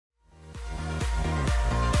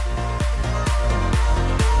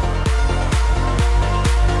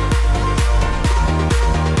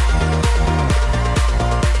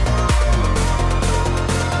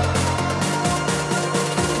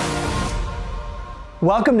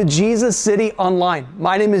Welcome to Jesus City Online.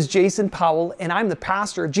 My name is Jason Powell, and I'm the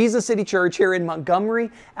pastor of Jesus City Church here in Montgomery,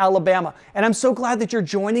 Alabama. And I'm so glad that you're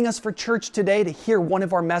joining us for church today to hear one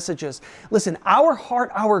of our messages. Listen, our heart,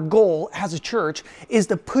 our goal as a church is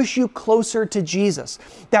to push you closer to Jesus,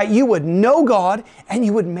 that you would know God and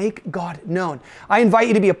you would make God known. I invite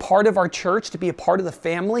you to be a part of our church, to be a part of the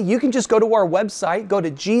family. You can just go to our website, go to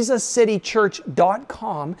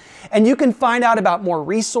jesuscitychurch.com, and you can find out about more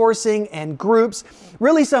resourcing and groups,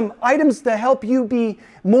 really some items to help you be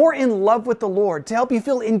more in love with the Lord, to help you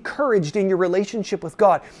feel encouraged in your relationship with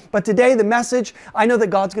God. But today, the message, I know that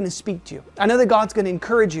God's going to speak to you. I know that God's going to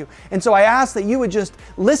encourage you. And so I ask that you would just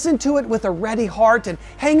listen to it with a ready heart and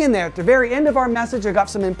hang in there. At the very end of our message, I've got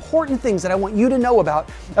some important things that I want you to know about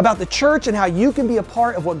the church and how you can be a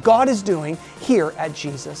part of what God is doing here at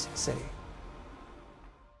Jesus City.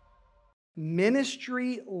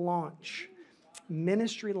 Ministry launch,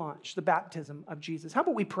 the baptism of Jesus. How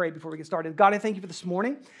about we pray before we get started? God, I thank you for this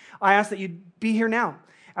morning. I ask that you be here now.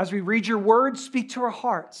 As we read your word, speak to our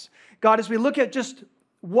hearts. God, as we look at just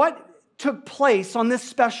what took place on this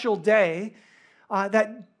special day,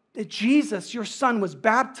 that Jesus, your son, was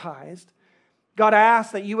baptized, God, I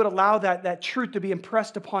ask that you would allow that truth to be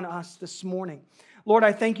impressed upon us this morning. Lord,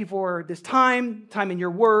 I thank you for this time in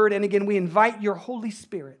your word. And again, we invite your Holy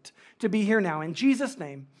Spirit to be here now. In Jesus'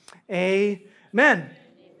 name, amen.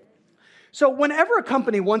 So whenever a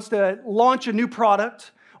company wants to launch a new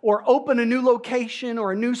product or open a new location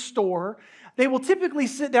or a new store, they will typically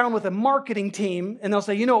sit down with a marketing team and they'll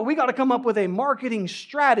say, you know what, we got to come up with a marketing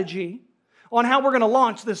strategy on how we're going to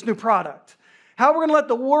launch this new product. How we're going to let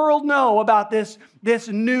the world know about this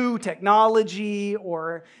new technology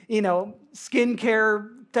or, skincare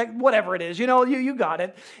whatever it is, you got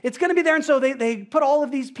it. It's going to be there. And so they put all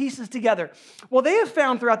of these pieces together. Well, they have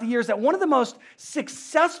found throughout the years that one of the most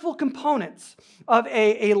successful components of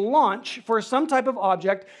a launch for some type of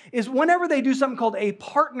object is whenever they do something called a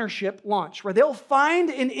partnership launch, where they'll find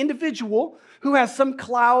an individual who has some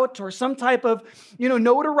clout or some type of,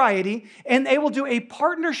 notoriety, and they will do a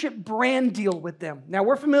partnership brand deal with them. Now,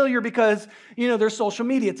 we're familiar because, there's social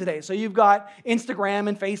media today. So you've got Instagram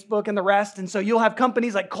and Facebook and the rest. And so you'll have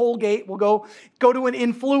companies like Colgate will go to an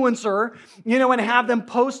influencer, and have them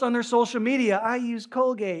post on their social media, I use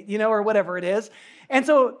Colgate, or whatever it is. And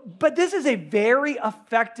so, but this is a very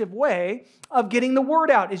effective way of getting the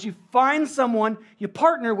word out, is you find someone, you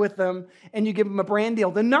partner with them, and you give them a brand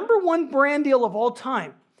deal. The number one brand deal of all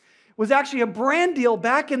time was actually a brand deal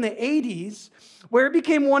back in the 80s, where it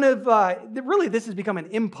became one of, really this has become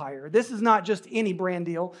an empire. This is not just any brand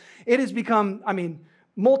deal. It has become,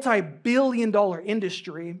 multi-billion-dollar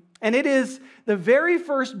industry. And it is the very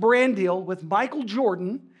first brand deal with Michael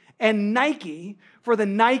Jordan and Nike for the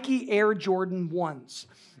Nike Air Jordan 1s.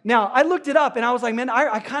 Now, I looked it up and I was like, man,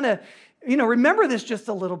 I kind of, remember this just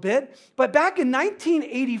a little bit. But back in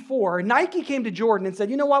 1984, Nike came to Jordan and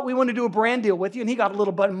said, you know what, we want to do a brand deal with you. And he got a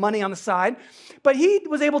little bit of money on the side. But he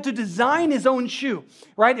was able to design his own shoe,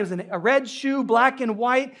 right? It was a red shoe, black and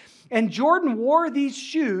white. And Jordan wore these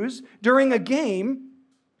shoes during a game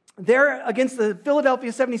there against the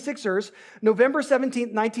Philadelphia 76ers, November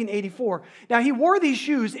 17th, 1984. Now, he wore these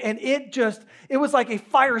shoes, and it was like a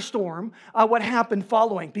firestorm what happened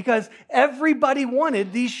following, because everybody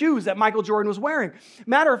wanted these shoes that Michael Jordan was wearing.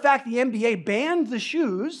 Matter of fact, the NBA banned the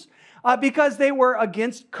shoes because they were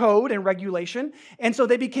against code and regulation, and so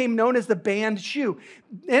they became known as the banned shoe.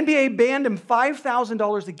 NBA banned him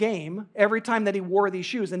 $5,000 a game every time that he wore these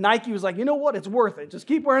shoes, and Nike was like, you know what, it's worth it. Just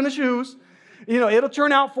keep wearing the shoes. It'll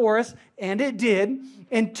turn out for us. And it did.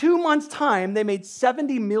 In 2 months' time, they made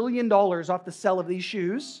 $70 million off the sale of these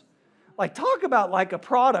shoes. Talk about a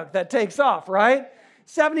product that takes off, right?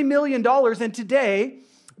 $70 million. And today,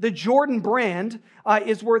 the Jordan brand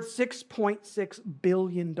is worth $6.6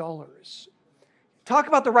 billion. Talk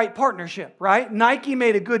about the right partnership, right? Nike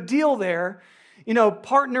made a good deal there,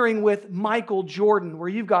 partnering with Michael Jordan, where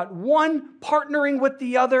you've got one partnering with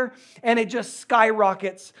the other, and it just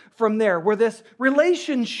skyrockets from there, where this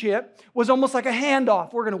relationship was almost like a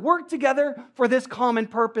handoff. We're going to work together for this common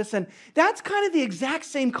purpose. And that's kind of the exact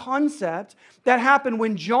same concept that happened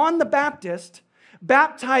when John the Baptist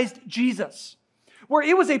baptized Jesus, where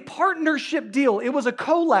it was a partnership deal. It was a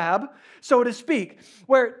collab, so to speak,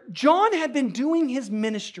 where John had been doing his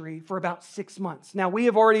ministry for about 6 months. Now, we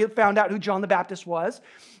have already found out who John the Baptist was.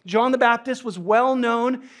 John the Baptist was well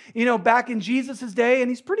known, back in Jesus' day,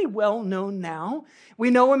 and he's pretty well known now.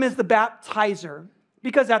 We know him as the baptizer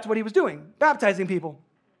because that's what he was doing, baptizing people.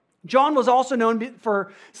 John was also known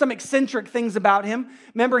for some eccentric things about him.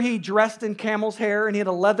 Remember, he dressed in camel's hair and he had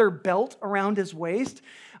a leather belt around his waist.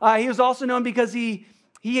 He was also known because he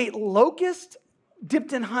ate locusts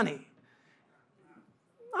dipped in honey.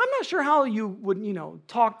 I'm not sure how you would,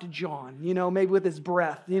 talk to John, maybe with his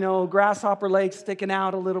breath, grasshopper legs sticking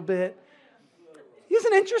out a little bit. He's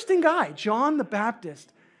an interesting guy, John the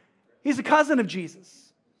Baptist. He's a cousin of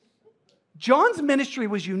Jesus. John's ministry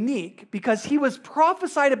was unique because he was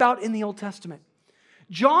prophesied about in the Old Testament.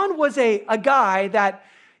 John was a guy that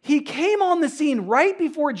he came on the scene right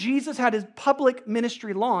before Jesus had his public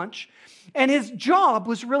ministry launch, and his job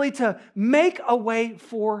was really to make a way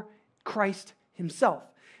for Christ himself.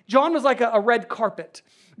 John was like a red carpet.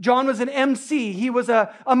 John was an MC. He was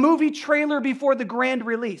a movie trailer before the grand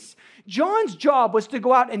release. John's job was to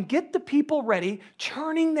go out and get the people ready,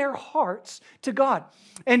 turning their hearts to God.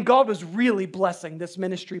 And God was really blessing this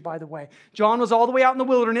ministry, by the way. John was all the way out in the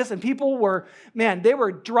wilderness, and people were, they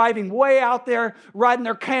were driving way out there, riding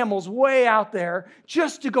their camels way out there,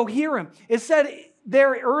 just to go hear him. It said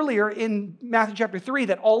there earlier in Matthew chapter 3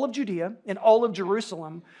 that all of Judea and all of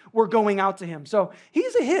Jerusalem were going out to him. So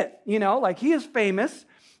he's a hit, he is famous.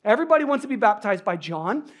 Everybody wants to be baptized by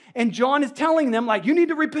John. And John is telling them, you need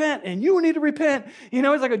to repent and you need to repent. He's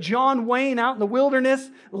like a John Wayne out in the wilderness,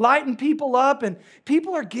 lighting people up, and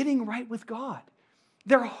people are getting right with God.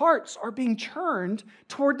 Their hearts are being turned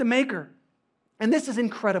toward the Maker. And this is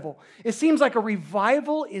incredible. It seems like a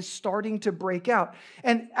revival is starting to break out.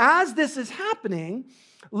 And as this is happening,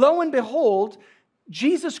 lo and behold,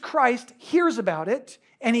 Jesus Christ hears about it,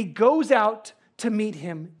 and he goes out to meet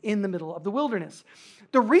him in the middle of the wilderness.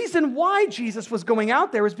 The reason why Jesus was going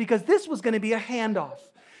out there is because this was going to be a handoff.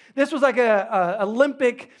 This was like a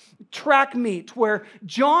Olympic track meet where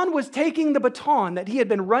John was taking the baton that he had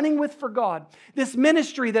been running with for God, this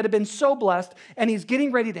ministry that had been so blessed, and he's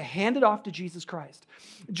getting ready to hand it off to Jesus Christ.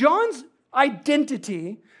 John's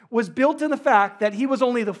identity was built in the fact that he was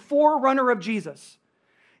only the forerunner of Jesus.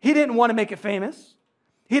 He didn't want to make it famous.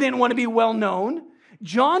 He didn't want to be well known.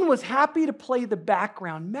 John was happy to play the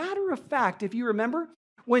background. Matter of fact, if you remember,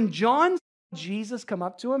 when John saw Jesus come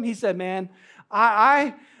up to him, he said, man,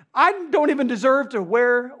 I don't even deserve to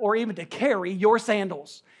wear or even to carry your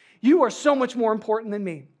sandals. You are so much more important than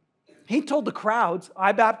me. He told the crowds,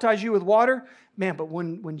 I baptize you with water. Man, but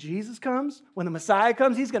when Jesus comes, when the Messiah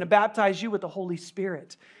comes, he's going to baptize you with the Holy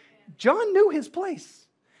Spirit. John knew his place.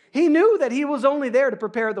 He knew that he was only there to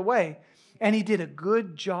prepare the way. And he did a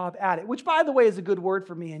good job at it, which, by the way, is a good word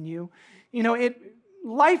for me and you.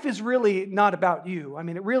 Life is really not about you.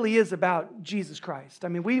 It really is about Jesus Christ.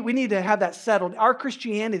 We need to have that settled. Our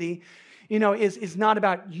Christianity, is not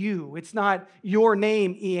about you. It's not your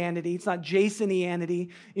name, Ianity. It's not Jason Ianity.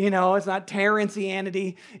 It's not Terrence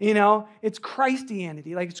Ianity. It's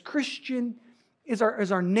Christianity. It's Christian is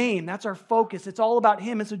our name. That's our focus. It's all about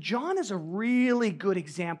him. And so John is a really good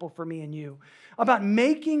example for me and you about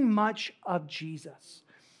making much of Jesus.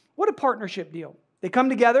 What a partnership deal. They come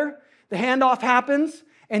together. The handoff happens,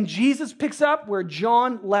 and Jesus picks up where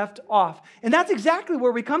John left off. And that's exactly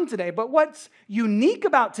where we come today. But what's unique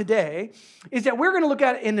about today is that we're going to look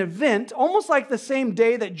at an event almost like the same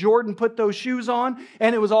day that Jordan put those shoes on,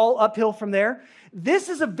 and it was all uphill from there. This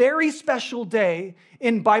is a very special day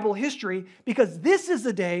in Bible history because this is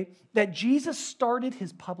the day that Jesus started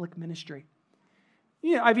his public ministry.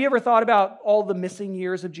 Have you ever thought about all the missing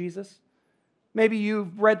years of Jesus? Maybe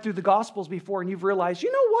you've read through the Gospels before and you've realized, you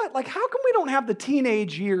know what? How come we don't have the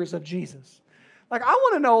teenage years of Jesus? I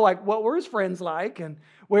want to know, what were his friends like? And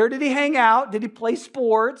where did he hang out? Did he play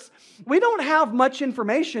sports? We don't have much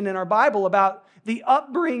information in our Bible about the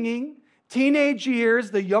upbringing, teenage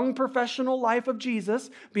years, the young professional life of Jesus,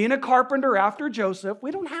 being a carpenter after Joseph.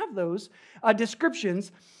 We don't have those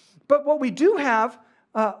descriptions. But what we do have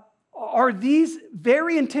are these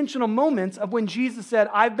very intentional moments of when Jesus said,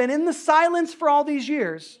 I've been in the silence for all these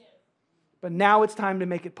years, but now it's time to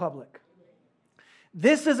make it public.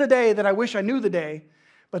 This is a day that I wish I knew the day,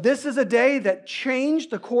 but this is a day that changed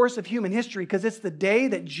the course of human history because it's the day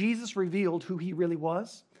that Jesus revealed who he really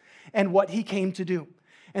was and what he came to do.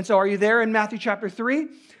 And so are you there in Matthew chapter 3?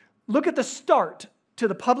 Look at the start to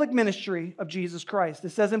the public ministry of Jesus Christ.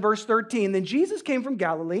 It says in verse 13, then Jesus came from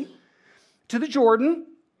Galilee to the Jordan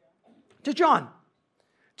to John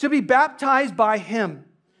to be baptized by him.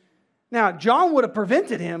 Now, John would have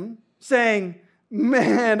prevented him saying,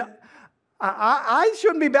 man, I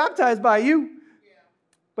shouldn't be baptized by you,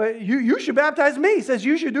 but you should baptize me. He says,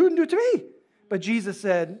 you should do it to me. But Jesus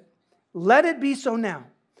said, let it be so now.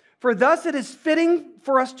 For thus it is fitting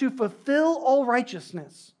for us to fulfill all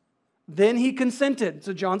righteousness. Then he consented.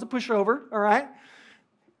 So John's a pushover, all right?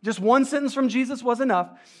 Just one sentence from Jesus was enough.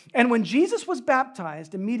 And when Jesus was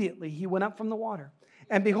baptized, immediately he went up from the water.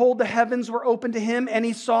 And behold, the heavens were opened to him, and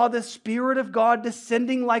he saw the Spirit of God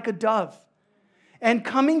descending like a dove and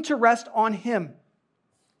coming to rest on him.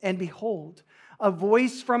 And behold, a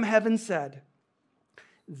voice from heaven said,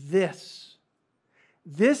 This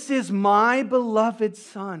is my beloved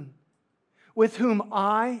Son, with whom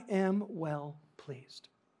I am well pleased.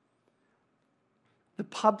 The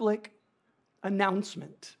public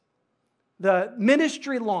announcement, the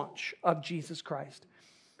ministry launch of Jesus Christ.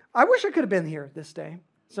 I wish I could have been here this day.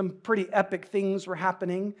 Some pretty epic things were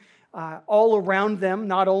happening all around them,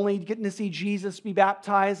 not only getting to see Jesus be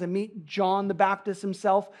baptized and meet John the Baptist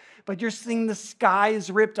himself, but you're seeing the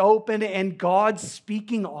skies ripped open and God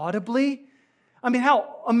speaking audibly. I mean,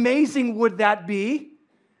 how amazing would that be?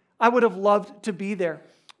 I would have loved to be there.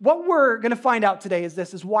 What we're going to find out today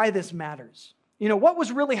is why this matters. What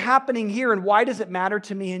was really happening here and why does it matter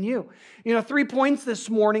to me and you? 3 points this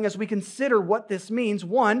morning as we consider what this means.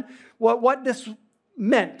 One, what this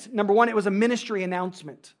meant. Number one, it was a ministry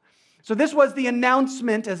announcement. So this was the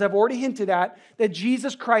announcement, as I've already hinted at, that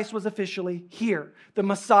Jesus Christ was officially here. The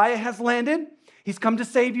Messiah has landed. He's come to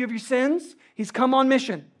save you of your sins. He's come on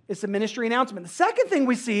mission. It's a ministry announcement. The second thing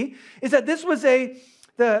we see is that this was an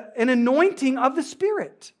anointing of the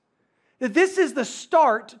Spirit. That this is the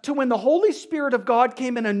start to when the Holy Spirit of God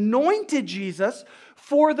came and anointed Jesus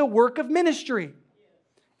for the work of ministry.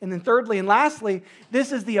 And then thirdly and lastly,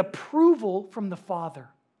 this is the approval from the Father,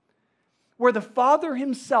 where the Father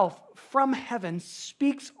himself from heaven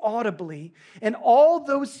speaks audibly, and all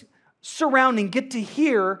those surrounding get to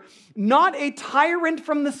hear not a tyrant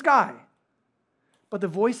from the sky, but the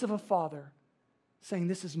voice of a Father saying,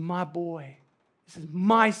 This is my boy, this is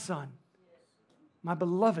my Son, my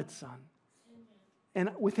beloved Son. And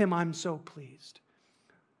with him, I'm so pleased.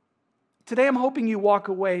 Today, I'm hoping you walk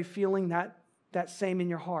away feeling that same in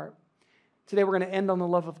your heart. Today, we're going to end on the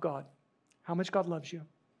love of God. How much God loves you.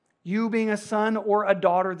 You being a son or a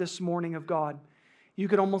daughter this morning of God. You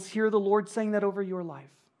could almost hear the Lord saying that over your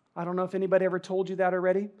life. I don't know if anybody ever told you that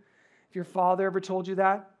already. If your father ever told you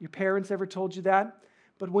that. Your parents ever told you that.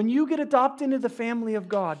 But when you get adopted into the family of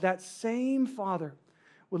God, that same Father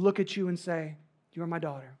would look at you and say, You are my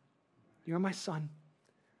daughter. You are my son.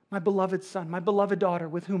 My beloved son, my beloved daughter,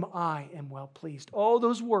 with whom I am well pleased. All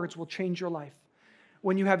those words will change your life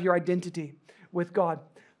when you have your identity with God.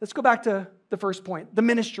 Let's go back to the first point, the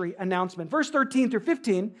ministry announcement. Verse 13 through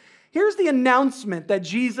 15, here's the announcement that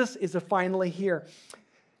Jesus is finally here.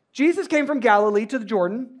 Jesus came from Galilee to the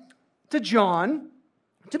Jordan, to John,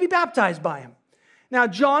 to be baptized by him. Now,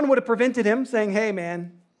 John would have prevented him, saying, Hey,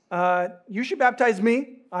 man, you should baptize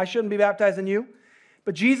me. I shouldn't be baptizing you.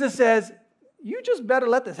 But Jesus says, You just better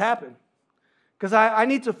let this happen because I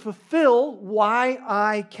need to fulfill why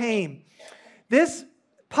I came. This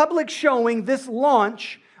public showing, this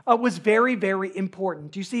launch was very, very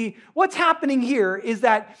important. You see, what's happening here is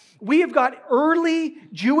that we have got early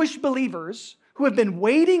Jewish believers who have been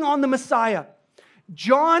waiting on the Messiah.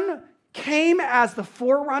 John came as the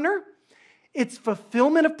forerunner. It's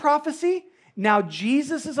fulfillment of prophecy. Now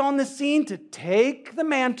Jesus is on the scene to take the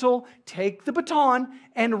mantle, take the baton,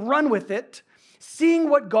 and run with it, seeing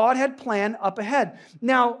what God had planned up ahead.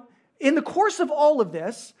 Now, in the course of all of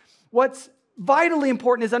this, what's vitally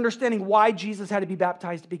important is understanding why Jesus had to be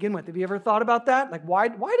baptized to begin with. Have you ever thought about that? Like, why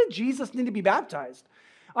did Jesus need to be baptized?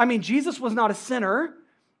 I mean, Jesus was not a sinner.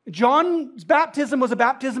 John's baptism was a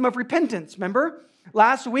baptism of repentance, remember?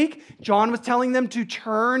 Last week, John was telling them to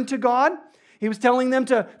turn to God. He was telling them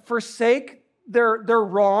to forsake their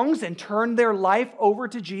wrongs and turn their life over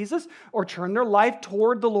to Jesus or turn their life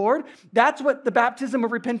toward the Lord. That's what the baptism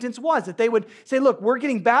of repentance was, that they would say, look, we're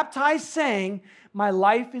getting baptized saying, my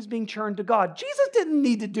life is being turned to God. Jesus didn't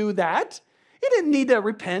need to do that. He didn't need to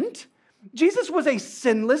repent. Jesus was a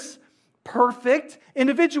sinless, perfect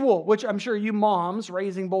individual, which I'm sure you moms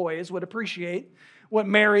raising boys would appreciate what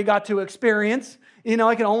Mary got to experience. You know,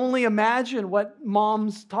 I can only imagine what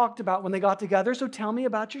moms talked about when they got together. So tell me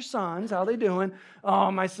about your sons. How are they doing?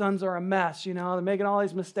 Oh, my sons are a mess. You know, they're making all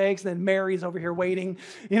these mistakes. And then Mary's over here waiting.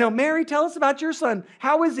 You know, Mary, tell us about your son.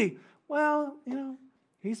 How is he? Well, you know,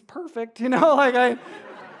 he's perfect. You know,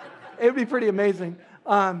 it would be pretty amazing.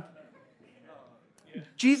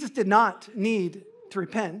 Jesus did not need to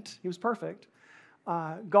repent. He was perfect.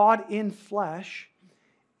 God in flesh.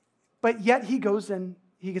 But yet he goes and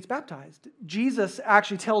he gets baptized. Jesus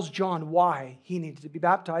actually tells John why he needed to be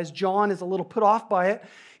baptized. John is a little put off by it.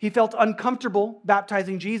 He felt uncomfortable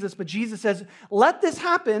baptizing Jesus, but Jesus says, let this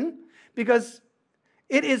happen because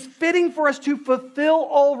It is fitting for us to fulfill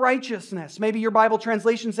all righteousness. Maybe your Bible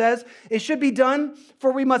translation says, it should be done,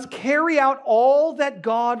 for we must carry out all that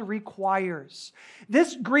God requires.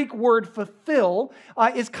 This Greek word fulfill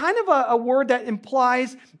is kind of a word that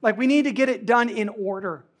implies like we need to get it done in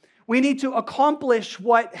order. We need to accomplish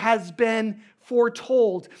what has been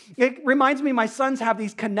foretold. It reminds me, my sons have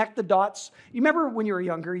these connect the dots. You remember when you were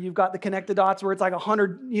younger, you've got the connect the dots where it's like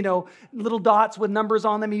 100, little dots with numbers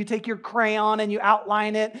on them. And you take your crayon and you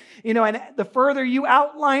outline it, and the further you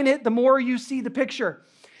outline it, the more you see the picture.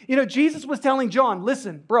 Jesus was telling John,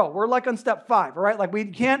 listen, bro, we're like on step 5, all right? Like we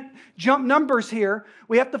can't jump numbers here.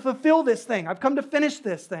 We have to fulfill this thing. I've come to finish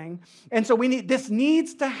this thing. And so this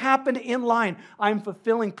needs to happen in line. I'm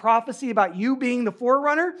fulfilling prophecy about you being the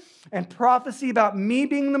forerunner and prophecy about me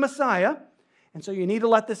being the Messiah. And so you need to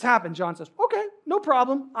let this happen. John says, okay, no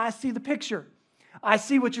problem. I see the picture. I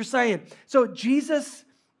see what you're saying. So Jesus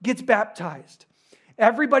gets baptized.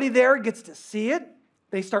 Everybody there gets to see it.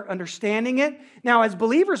 They start understanding it. Now, as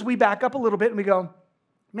believers, we back up a little bit and we go,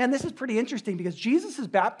 man, this is pretty interesting because Jesus'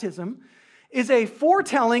 baptism is a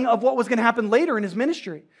foretelling of what was going to happen later in his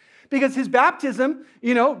ministry. Because his baptism,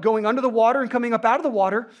 going under the water and coming up out of the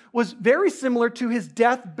water, was very similar to his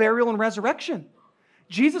death, burial, and resurrection.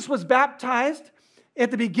 Jesus was baptized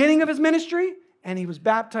at the beginning of his ministry, and he was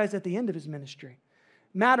baptized at the end of his ministry.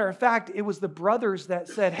 Matter of fact, it was the brothers that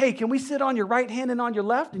said, hey, can we sit on your right hand and on your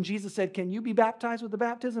left? And Jesus said, can you be baptized with the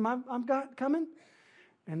baptism I've got coming?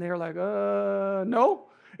 And they're like, no.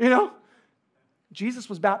 Jesus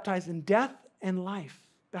was baptized in death and life,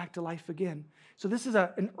 back to life again. So this is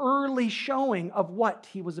an early showing of what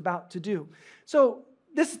he was about to do. So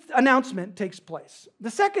this announcement takes place. The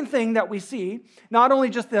second thing that we see, not only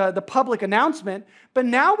just the public announcement, but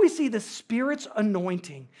now we see the Spirit's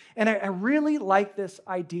anointing. And I really like this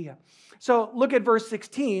idea. So look at verse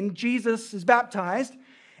 16. Jesus is baptized.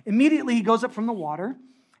 Immediately he goes up from the water.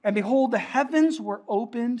 And behold, the heavens were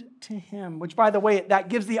opened to him. Which, by the way, that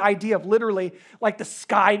gives the idea of literally like the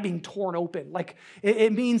sky being torn open. Like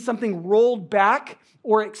it means something rolled back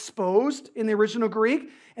or exposed in the original Greek.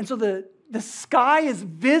 And so the sky is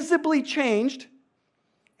visibly changed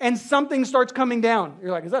and something starts coming down.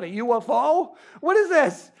 You're like, is that a UFO? What is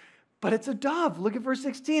this? But it's a dove. Look at verse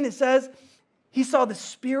 16. It says, he saw the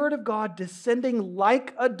Spirit of God descending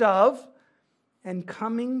like a dove and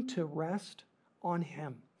coming to rest on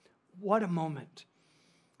him. What a moment.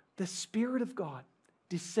 The Spirit of God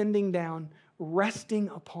descending down, resting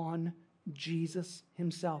upon Jesus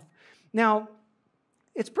himself. Now,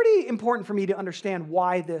 it's pretty important for me to understand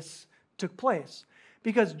why this took place.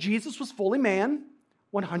 Because Jesus was fully man,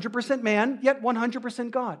 100% man, yet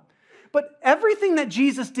 100% God. But everything that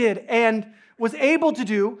Jesus did and was able to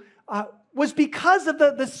do was because of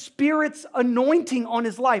the Spirit's anointing on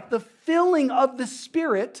his life, the filling of the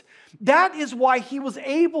Spirit. That is why he was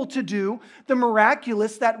able to do the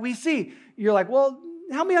miraculous that we see. You're like, well,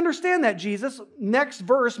 help me understand that, Jesus. Next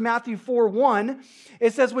verse, Matthew 4:1,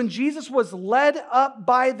 it says, when Jesus was led up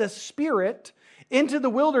by the Spirit into the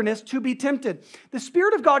wilderness to be tempted. The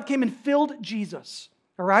Spirit of God came and filled Jesus.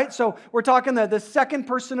 All right, so we're talking the second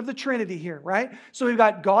person of the Trinity here, right? So we've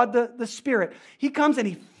got God the Spirit. He comes and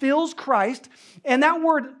he fills Christ, and that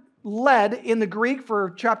word led in the Greek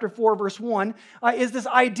for chapter 4, verse 1, is this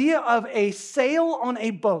idea of a sail on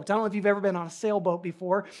a boat. I don't know if you've ever been on a sailboat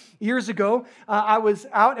before. Years ago, I was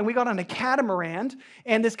out and we got on a catamaran,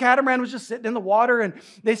 and this catamaran was just sitting in the water, and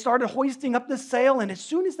they started hoisting up the sail, and as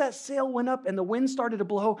soon as that sail went up and the wind started to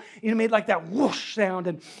blow, it made like that whoosh sound,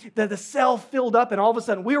 and the sail filled up, and all of a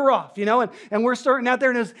sudden we were off, and we're starting out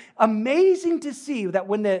there, and it was amazing to see that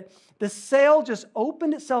when the sail just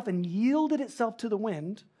opened itself and yielded itself to the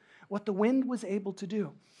wind, what the wind was able to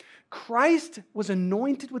do. Christ was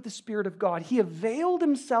anointed with the Spirit of God. He availed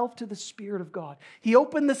himself to the Spirit of God. He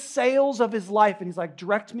opened the sails of his life, and he's like,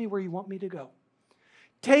 direct me where you want me to go.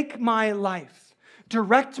 Take my life.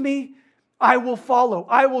 Direct me. I will follow.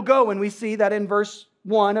 I will go. And we see that in verse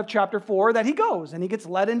 1 of chapter 4 that he goes and he gets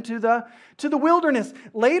led into the wilderness.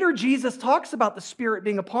 Later, Jesus talks about the Spirit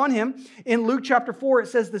being upon him. In Luke chapter 4, it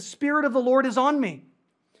says, the Spirit of the Lord is on me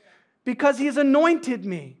because he has anointed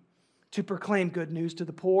me to proclaim good news to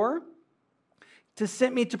the poor, to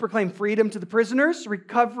send me to proclaim freedom to the prisoners,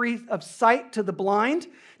 recovery of sight to the blind,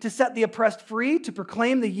 to set the oppressed free, to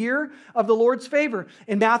proclaim the year of the Lord's favor.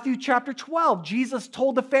 In Matthew chapter 12, Jesus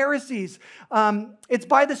told the Pharisees, it's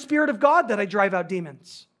by the Spirit of God that I drive out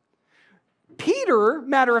demons. Peter,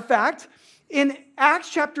 matter of fact, in Acts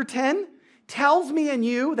chapter 10, tells me and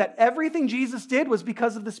you that everything Jesus did was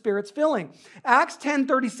because of the Spirit's filling. Acts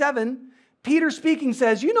 10:37, Peter speaking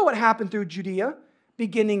says, you know what happened through Judea,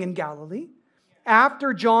 beginning in Galilee,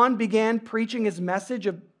 after John began preaching his message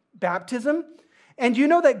of baptism. And you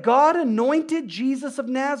know that God anointed Jesus of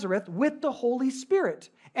Nazareth with the Holy Spirit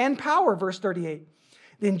and power, verse 38.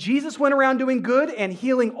 Then Jesus went around doing good and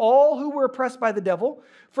healing all who were oppressed by the devil,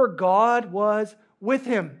 for God was with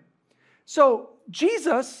him. So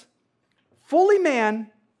Jesus, fully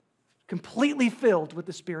man, completely filled with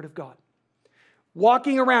the Spirit of God,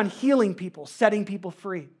 walking around healing people, setting people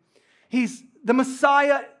free. He's the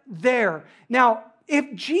Messiah there. Now,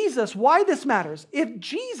 if Jesus, why this matters, if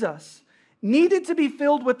Jesus needed to be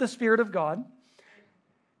filled with the Spirit of God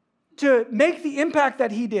to make the impact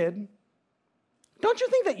that he did, don't you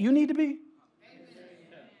think that you need to be?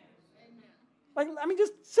 Like, I mean,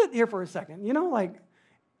 just sit here for a second. You know, like,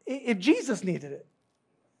 if Jesus needed it,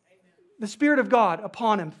 the Spirit of God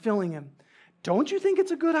upon him, filling him, don't you think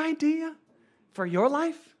it's a good idea for your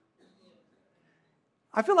life?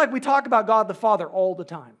 I feel like we talk about God the Father all the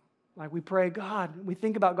time. Like, we pray, God, we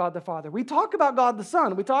think about God the Father. We talk about God the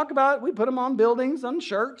Son. We put him on buildings, on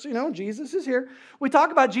shirts, you know, Jesus is here. We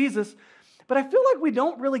talk about Jesus, but I feel like we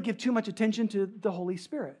don't really give too much attention to the Holy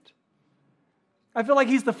Spirit. I feel like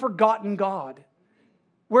he's the forgotten God,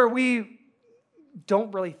 where we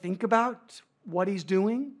don't really think about what he's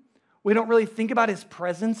doing. We don't really think about his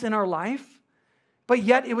presence in our life, but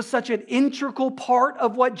yet it was such an integral part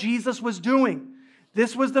of what Jesus was doing.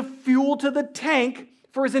 This was the fuel to the tank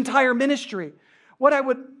for his entire ministry. What I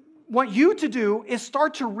would want you to do is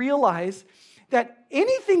start to realize that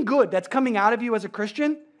anything good that's coming out of you as a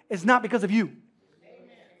Christian is not because of you.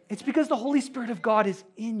 It's because the Holy Spirit of God is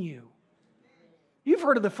in you. You've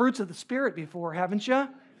heard of the fruits of the Spirit before, haven't you?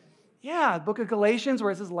 Yeah, the book of Galatians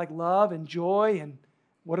where it says like love and joy and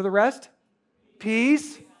what are the rest?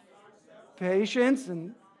 Peace, patience,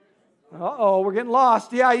 and we're getting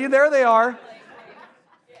lost. Yeah, there they are.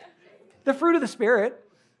 The fruit of the Spirit.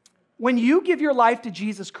 When you give your life to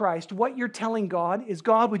Jesus Christ, what you're telling God is,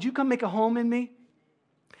 God, would you come make a home in me?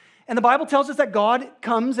 And the Bible tells us that God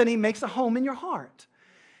comes and he makes a home in your heart.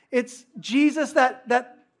 It's Jesus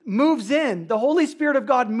that moves in. The Holy Spirit of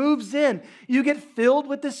God moves in. You get filled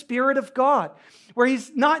with the Spirit of God, where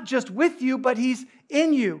he's not just with you, but he's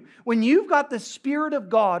in you. When you've got the Spirit of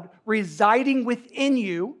God residing within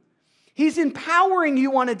you, he's empowering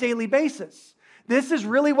you on a daily basis. This is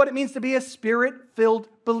really what it means to be a Spirit-filled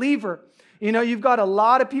believer. You know, you've got a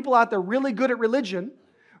lot of people out there really good at religion,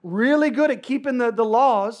 really good at keeping the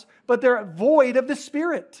laws, but they're void of the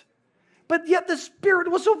Spirit. But yet the Spirit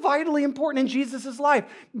was so vitally important in Jesus' life.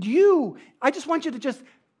 I just want you to just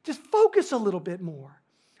focus a little bit more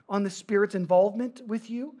on the Spirit's involvement with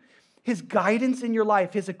you, his guidance in your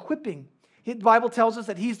life, his equipping. The Bible tells us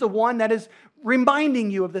that he's the one that is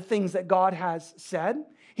reminding you of the things that God has said.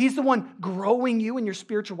 He's the one growing you in your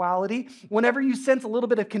spirituality. Whenever you sense a little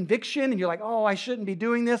bit of conviction and you're like, oh, I shouldn't be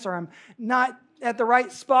doing this, or I'm not at the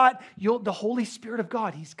right spot, the Holy Spirit of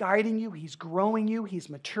God, he's guiding you, he's growing you, he's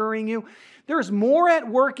maturing you. There's more at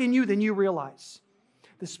work in you than you realize.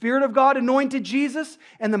 The Spirit of God anointed Jesus,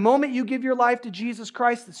 and the moment you give your life to Jesus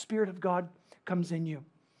Christ, the Spirit of God comes in you,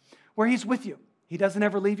 where he's with you. He doesn't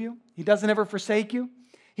ever leave you. He doesn't ever forsake you.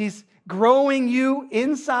 He's growing you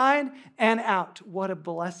inside and out. What a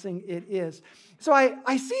blessing it is. So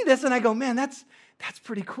I see this and I go, man, that's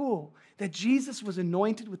pretty cool that Jesus was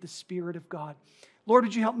anointed with the Spirit of God. Lord,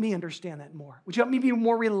 would you help me understand that more? Would you help me be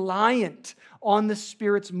more reliant on the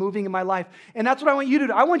Spirit's moving in my life? And that's what I want you to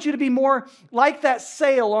do. I want you to be more like that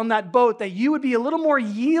sail on that boat, that you would be a little more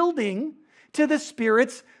yielding to the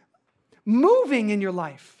Spirit's moving in your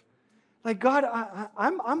life. Like, God,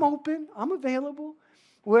 I'm open, I'm available.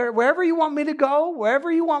 Wherever you want me to go,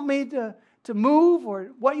 wherever you want me to move,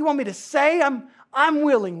 or what you want me to say, I'm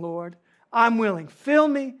willing, Lord. I'm willing. Fill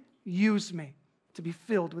me, use me to be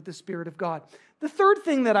filled with the Spirit of God. The third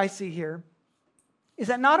thing that I see here is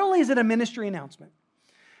that not only is it a ministry announcement,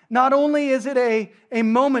 not only is it a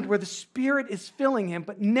moment where the Spirit is filling him,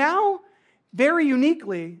 but now, very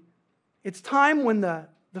uniquely, it's time when the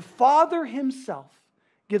Father himself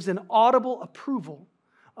gives an audible approval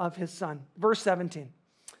of his Son. Verse 17.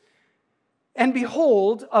 And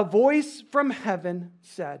behold, a voice from heaven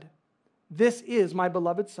said, "This is my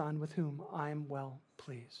beloved Son with whom I am well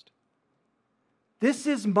pleased." This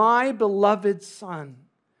is my beloved Son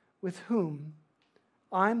with whom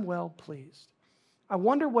I'm well pleased. I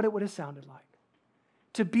wonder what it would have sounded like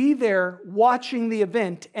to be there watching the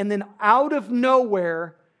event, and then out of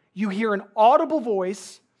nowhere, you hear an audible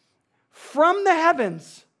voice from the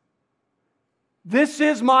heavens This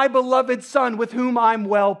is my beloved son with whom I'm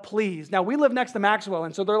well pleased. Now, we live next to Maxwell,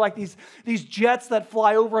 and so they're like these jets that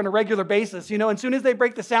fly over on a regular basis. And as soon as they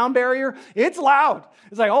break the sound barrier, it's loud.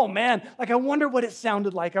 It's like, oh man, I wonder what it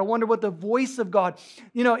sounded like. I wonder what the voice of God,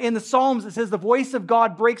 in the Psalms, it says the voice of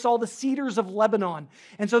God breaks all the cedars of Lebanon.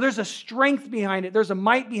 And so there's a strength behind it. There's a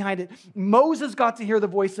might behind it. Moses got to hear the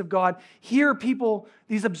voice of God. Here, people,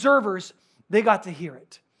 these observers, they got to hear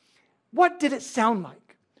it. What did it sound like?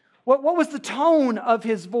 What was the tone of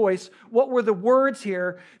his voice? What were the words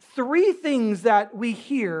here? 3 things that we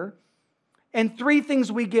hear and 3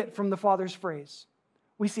 things we get from the Father's phrase.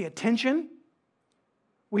 We see attention,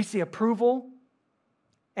 we see approval,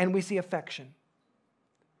 and we see affection.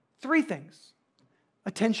 3 things.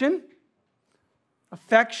 Attention,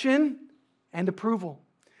 affection, and approval.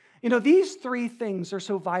 These 3 things are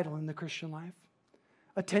so vital in the Christian life.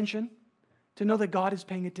 Attention, to know that God is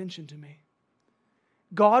paying attention to me.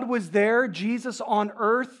 God was there, Jesus on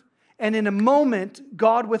earth, and in a moment,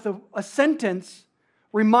 God with a sentence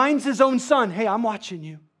reminds his own son, hey, I'm watching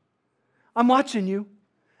you. I'm watching you.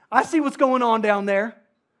 I see what's going on down there.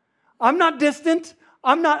 I'm not distant.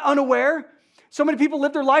 I'm not unaware. So many people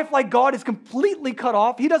live their life like God is completely cut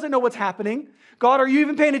off. He doesn't know what's happening. God, are you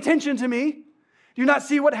even paying attention to me? Do you not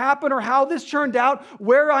see what happened or how this turned out?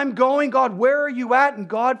 Where I'm going? God, where are you at? And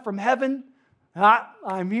God from heaven,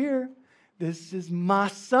 I'm here. This is my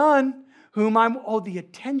son, whom the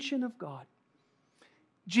attention of God.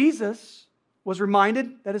 Jesus was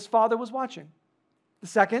reminded that his Father was watching. The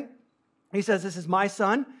second, he says, this is my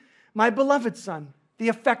son, my beloved son, the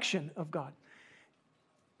affection of God.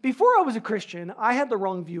 Before I was a Christian, I had the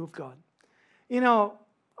wrong view of God.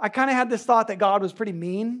 I kind of had this thought that God was pretty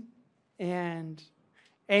mean and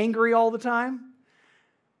angry all the time,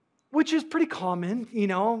 which is pretty common.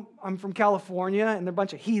 I'm from California, and there are a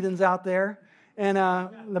bunch of heathens out there, and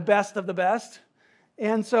the best of the best.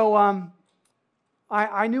 And so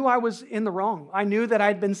I knew I was in the wrong. I knew that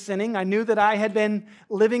I'd been sinning. I knew that I had been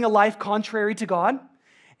living a life contrary to God.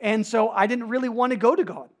 And so I didn't really want to go to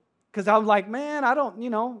God, because I was like, man,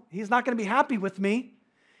 he's not going to be happy with me.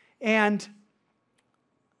 And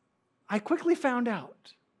I quickly found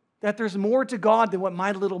out that there's more to God than what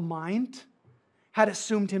my little mind had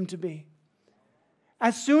assumed him to be.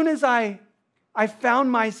 As soon as I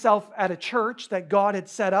found myself at a church that God had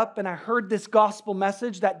set up, and I heard this gospel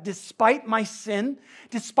message that despite my sin,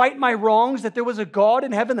 despite my wrongs, that there was a God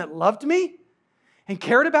in heaven that loved me and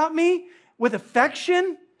cared about me with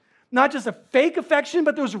affection, not just a fake affection,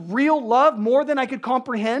 but there was real love, more than I could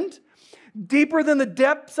comprehend, deeper than the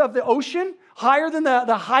depths of the ocean, higher than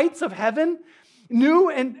the heights of heaven, new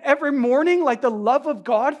and every morning like the love of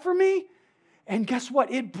God for me. And guess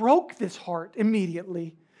what? It broke this heart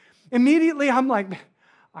immediately. Immediately, I'm like,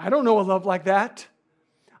 I don't know a love like that.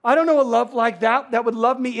 I don't know a love like that would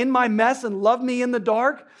love me in my mess and love me in the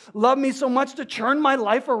dark, love me so much to turn my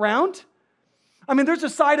life around. I mean, there's a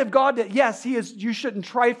side of God that, yes, you shouldn't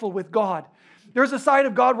trifle with God. There's a side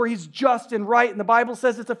of God where he's just and right, and the Bible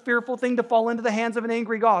says it's a fearful thing to fall into the hands of an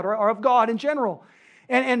angry God or of God in general.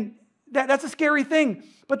 And that's a scary thing.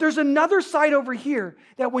 But there's another side over here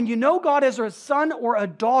that when you know God as a son or a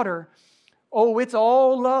daughter, oh, it's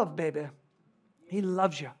all love, baby. He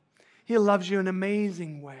loves you. He loves you in an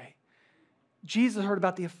amazing way. Jesus heard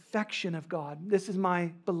about the affection of God. This is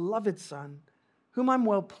my beloved son, whom I'm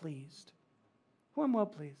well pleased. Whom I'm well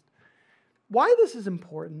pleased. Why this is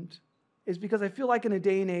important is because I feel like in a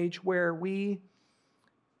day and age where we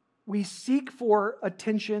seek for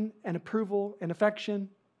attention and approval and affection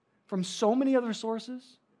from so many other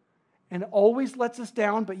sources, and it always lets us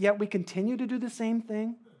down, but yet we continue to do the same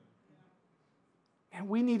thing. And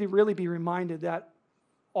we need to really be reminded that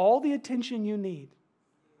all the attention you need,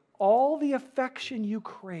 all the affection you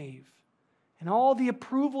crave, and all the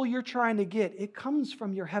approval you're trying to get, it comes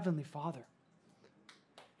from your Heavenly Father.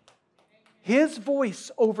 His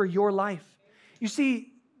voice over your life. You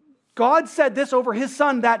see, God said this over his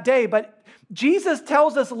son that day, but Jesus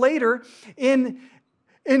tells us later in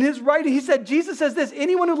his writing, Jesus says this,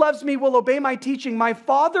 anyone who loves me will obey my teaching. My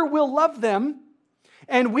Father will love them,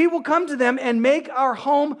 and we will come to them and make our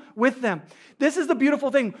home with them. This is the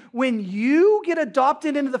beautiful thing. When you get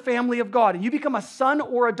adopted into the family of God and you become a son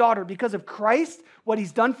or a daughter because of Christ, what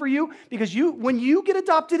he's done for you, when you get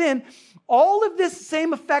adopted in, all of this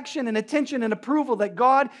same affection and attention and approval that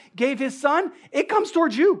God gave his son, it comes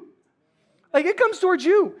towards you. Like it comes towards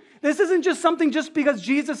you. This isn't just something just because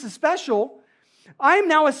Jesus is special. I am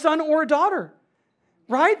now a son or a daughter,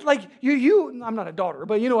 right? Like I'm not a daughter,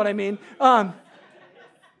 but you know what I mean. I'm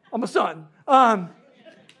a son.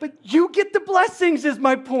 But you get the blessings is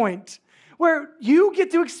my point. where you get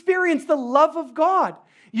to experience the love of God.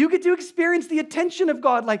 You get to experience the attention of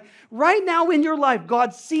God. Like right now in your life,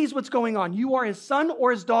 God sees what's going on. You are his son or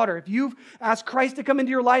his daughter. If you've asked Christ to come into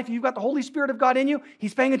your life, you've got the Holy Spirit of God in you,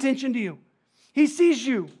 he's paying attention to you. He sees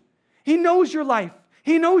you. He knows your life.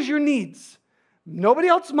 He knows your needs. Nobody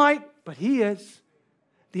else might, but he is.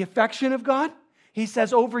 The affection of God, he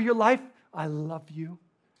says over your life, I love you.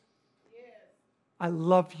 I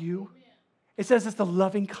love you. It says it's the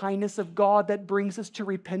loving kindness of God that brings us to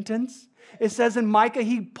repentance. It says in Micah,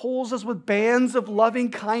 he pulls us with bands of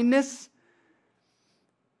loving kindness.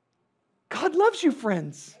 God loves you,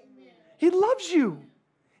 friends. He loves you.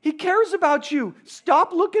 He cares about you.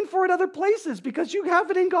 Stop looking for it other places because you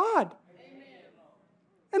have it in God.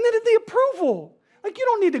 And then the approval. Like you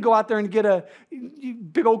don't need to go out there and get a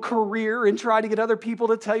big old career and try to get other people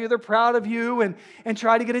to tell you they're proud of you and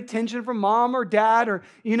try to get attention from mom or dad or,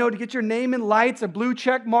 to get your name in lights, a blue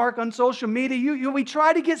check mark on social media. We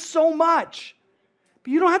try to get so much.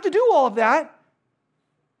 But you don't have to do all of that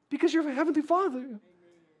because your Heavenly Father,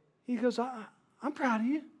 he goes, I'm proud of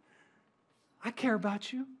you. I care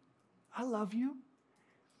about you. I love you.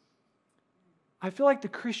 I feel like the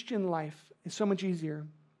Christian life is so much easier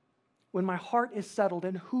when my heart is settled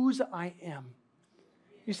in whose I am.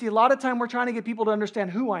 You see, a lot of time we're trying to get people to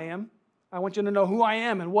understand who I am. I want you to know who I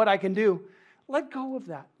am and what I can do. Let go of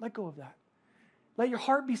that. Let go of that. Let your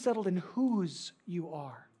heart be settled in whose you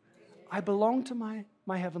are. I belong to my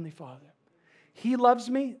Heavenly Father. He loves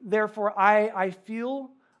me, therefore I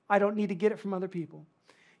feel I don't need to get it from other people.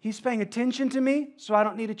 He's paying attention to me, so I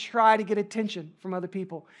don't need to try to get attention from other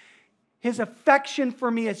people. His affection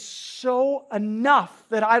for me is so enough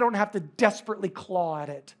that I don't have to desperately claw at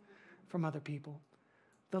it from other people.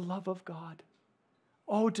 The love of God.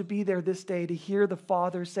 Oh, to be there this day, to hear the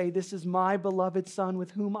Father say, this is my beloved Son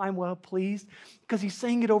with whom I'm well pleased. Because he's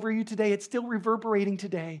saying it over you today. It's still reverberating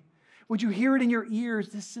today. Would you hear it in your ears?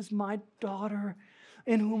 This is my daughter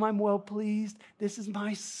in whom I'm well pleased. This is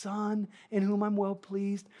my son in whom I'm well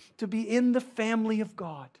pleased. To be in the family of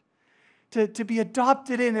God. To be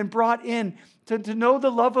adopted in and brought in, to know the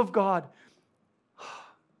love of God.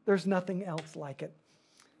 There's nothing else like it.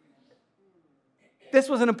 This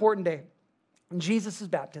was an important day. Jesus'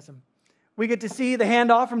 baptism. We get to see the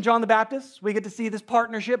handoff from John the Baptist. We get to see this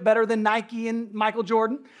partnership better than Nike and Michael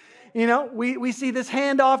Jordan. We see this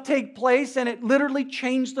handoff take place, and it literally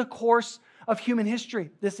changed the course of human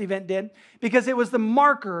history, this event did, because it was the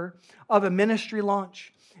marker of a ministry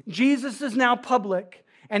launch. Jesus is now public.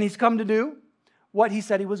 And he's come to do what he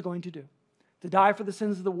said he was going to do. To die for the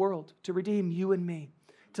sins of the world. To redeem you and me.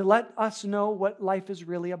 To let us know what life is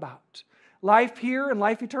really about. Life here and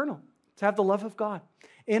life eternal. To have the love of God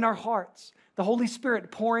in our hearts. The Holy Spirit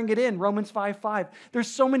pouring it in. Romans 5:5. There's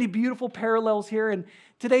so many beautiful parallels here. And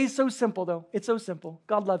today's so simple though. It's so simple.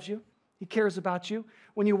 God loves you. He cares about you.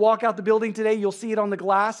 When you walk out the building today, you'll see it on the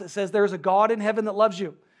glass. It says there's a God in heaven that loves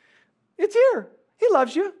you. It's here. He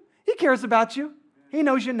loves you. He cares about you. He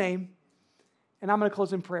knows your name. And I'm going to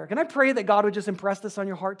close in prayer. Can I pray that God would just impress this on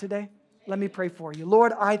your heart today? Let me pray for you.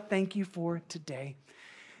 Lord, I thank you for today.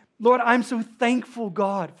 Lord, I'm so thankful,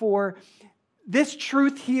 God, for this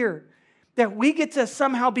truth here, that we get to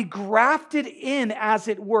somehow be grafted in, as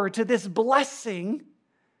it were, to this blessing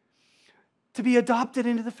to be adopted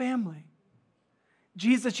into the family.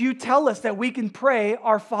 Jesus, you tell us that we can pray,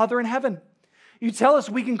 our Father in heaven. You tell us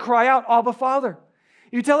we can cry out, Abba, Father.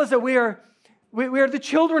 You tell us that we are the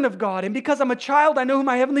children of God. And because I'm a child, I know who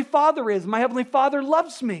my Heavenly Father is. My Heavenly Father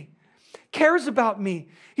loves me, cares about me.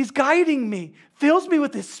 He's guiding me, fills me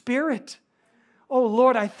with His Spirit. Oh,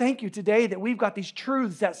 Lord, I thank you today that we've got these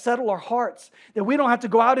truths that settle our hearts, that we don't have to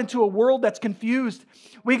go out into a world that's confused.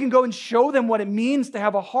 We can go and show them what it means to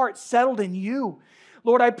have a heart settled in you.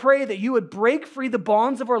 Lord, I pray that you would break free the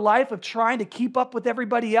bonds of our life of trying to keep up with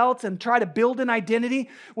everybody else and try to build an identity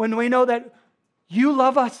when we know that you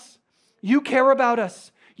love us. You care about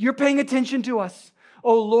us. You're paying attention to us.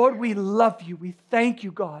 Oh, Lord, we love you. We thank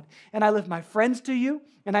you, God. And I lift my friends to you.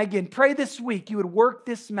 And I again pray this week you would work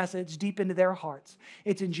this message deep into their hearts.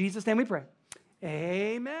 It's in Jesus' name we pray.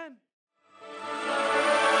 Amen.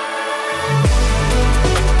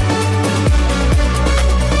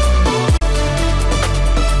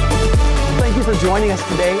 Thank you for joining us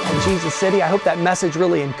today at Jesus City. I hope that message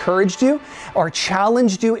really encouraged you or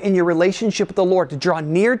challenged you in your relationship with the Lord to draw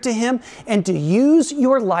near to Him and to use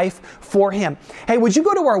your life for Him. Hey, would you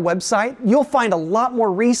go to our website? You'll find a lot more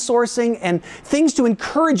resourcing and things to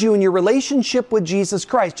encourage you in your relationship with Jesus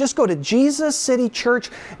Christ. Just go to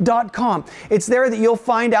JesusCityChurch.com. It's there that you'll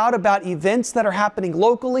find out about events that are happening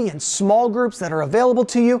locally and small groups that are available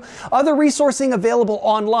to you. Other resourcing available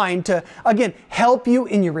online to, again, help you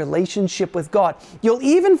in your relationship with God. You'll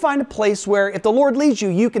even find a place where, if the Lord leads you,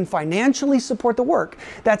 you can financially support the work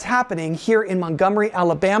that's happening here in Montgomery,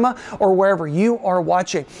 Alabama, or wherever you are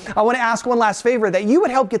watching. I want to ask one last favor, that you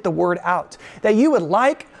would help get the word out, that you would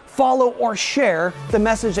like, follow, or share the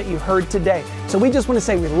message that you heard today. So we just want to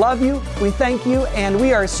say we love you, we thank you, and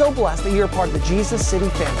we are so blessed that you're a part of the Jesus City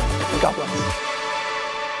family. God bless.